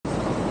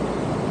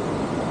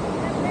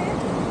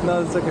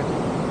No, it's okay.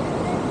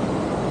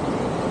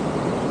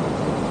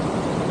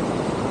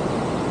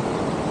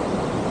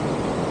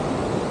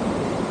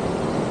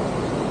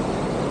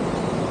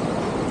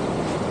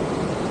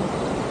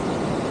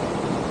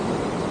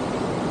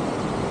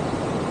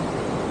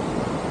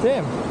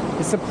 Damn,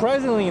 it's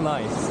surprisingly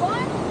nice. What?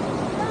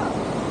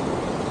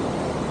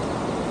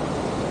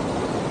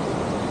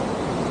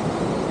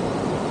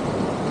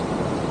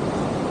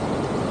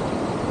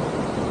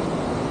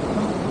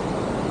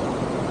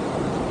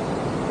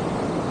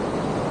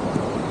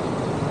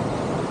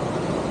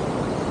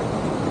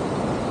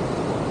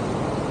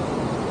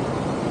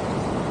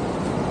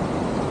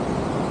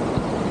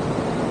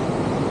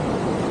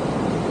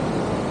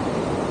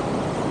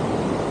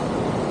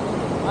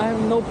 I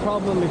have no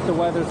problem if the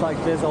weather's like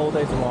this all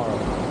day tomorrow.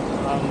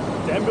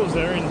 Dan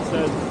Bilzerian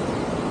says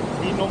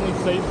he normally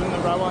stays in the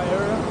Rawai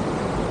area,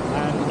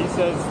 and he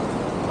says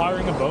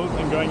hiring a boat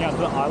and going out to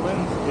the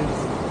island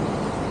is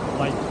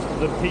like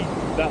the peak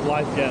that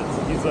life gets.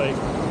 He's like,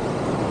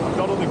 I've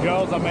got all the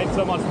girls, I made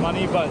so much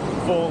money, but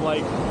for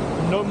like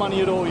no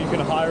money at all, you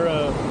can hire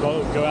a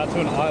boat, go out to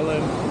an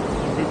island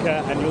in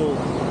Phuket, and you'll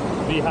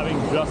be having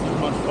just as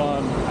much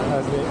fun.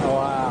 Oh,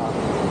 wow.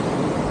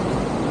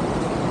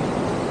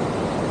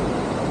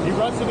 He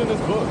writes it in his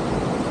book.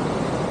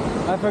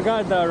 I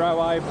forgot the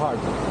Rawai part.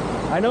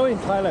 I know in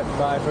Thailand,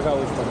 but I forgot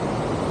which part.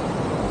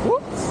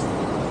 Whoops!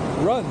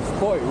 Run,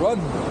 boy, run!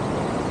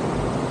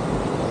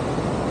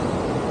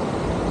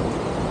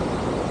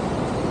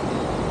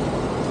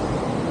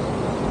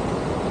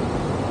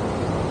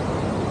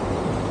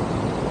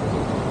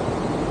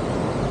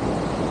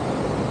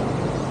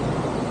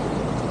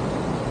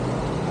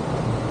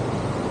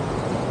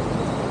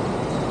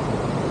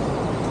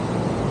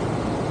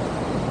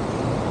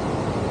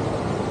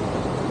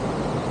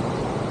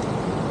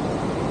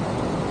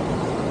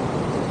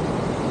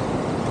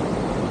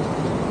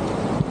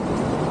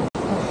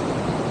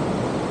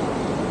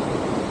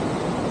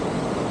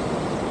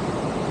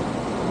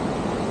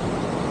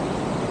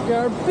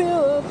 You're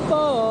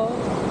beautiful.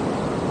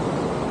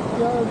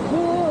 You're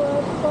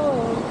beautiful.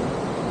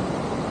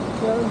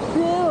 You're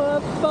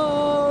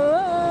beautiful.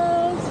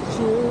 It's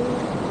true.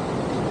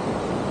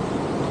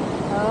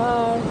 I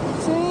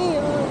see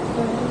your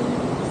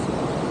face.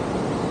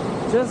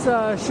 Just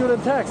shoot a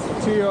text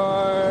to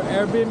your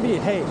Airbnb.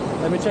 Hey,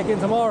 let me check in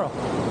tomorrow.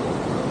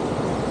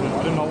 Dude, I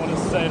did not want to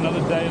stay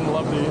another day in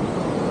Lovely.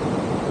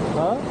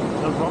 Huh?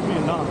 No, Robbie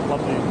and not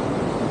Lovely.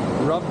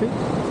 Rugby?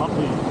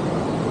 Lovely.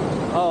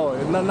 Oh,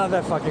 not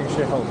that fucking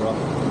shithole, bro.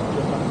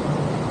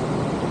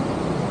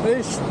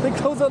 They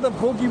close out the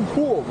fucking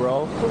pool,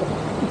 bro.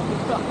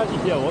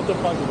 Yeah, what the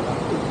fuck is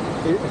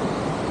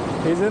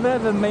that? Isn't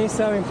that the main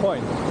selling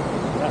point?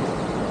 Yeah.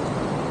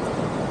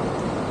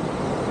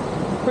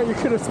 But you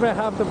could have spent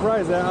half the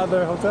price at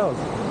other hotels.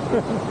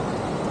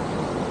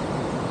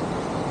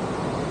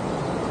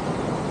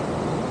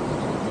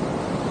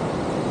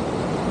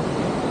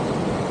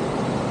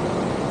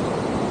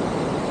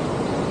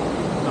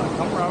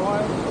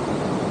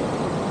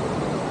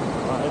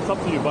 It's up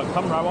to you, but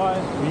come Rawai,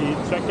 we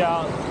check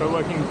out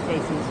co-working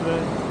spaces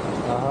today.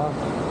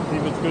 See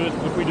if it's good.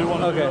 If we do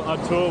want to do a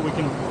tour, we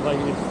can, like,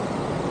 it's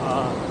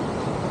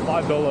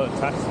 $5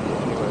 taxi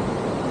anyway.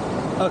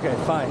 Okay,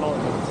 fine.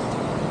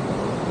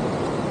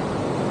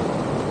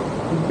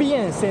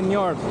 Bien,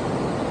 señor.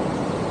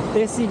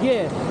 Te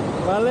sigue,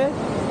 ¿vale?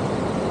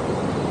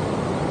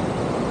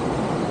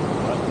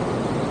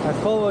 I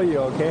follow you,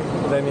 okay?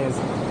 That means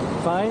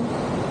fine?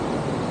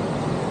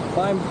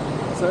 Fine,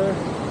 sir?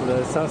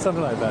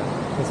 Something like that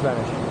in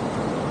Spanish.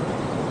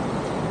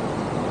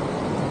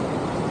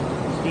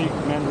 Speak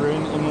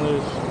Mandarin,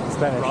 English,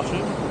 Spanish.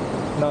 Russian?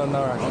 No,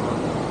 no Russian.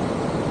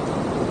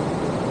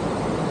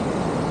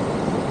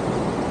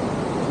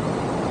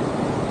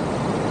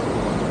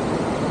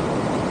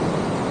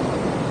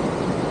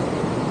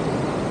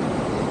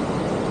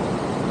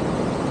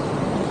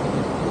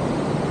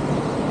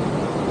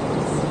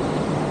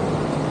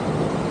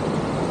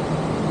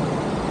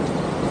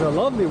 It's a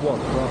lovely walk,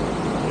 bro.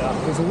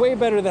 Yeah. It's way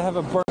better to have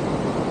a burn.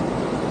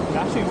 It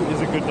actually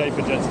is a good day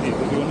for jet skis.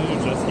 If you want to do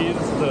jet skis,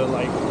 the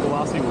like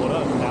glassy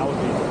water now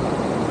would be.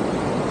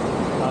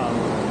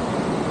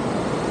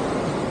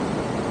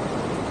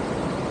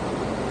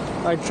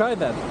 I tried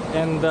that,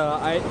 and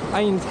I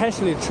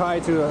intentionally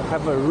tried to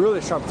have a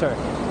really sharp turn,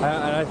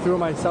 and I threw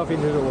myself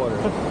into the water,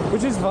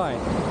 which is fine.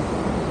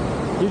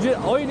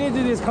 All you need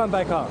to do is come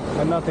back up,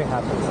 and nothing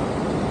happens.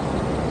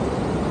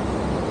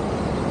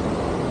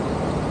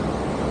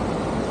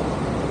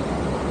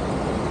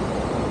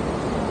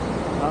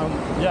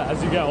 Yeah,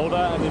 as you get older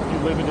and if you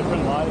live a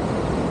different life,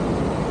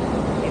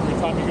 every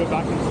time you go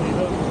back and see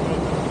them,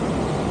 it's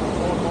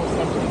more and more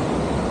separate.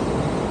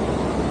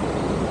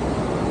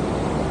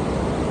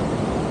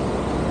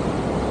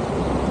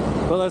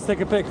 Well, let's take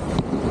a pic.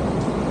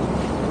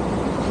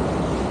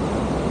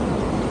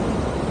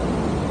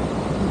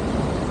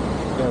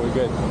 Yeah, we're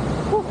good.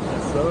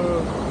 Yes,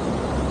 sir.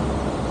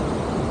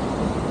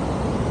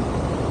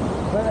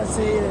 I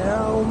see it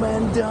home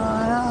and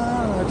done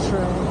on a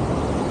train.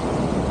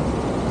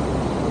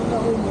 No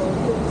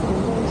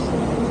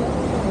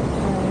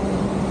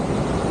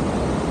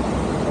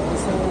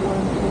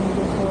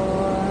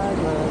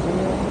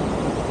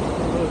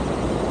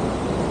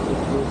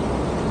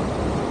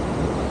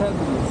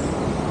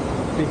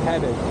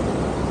Beheaded.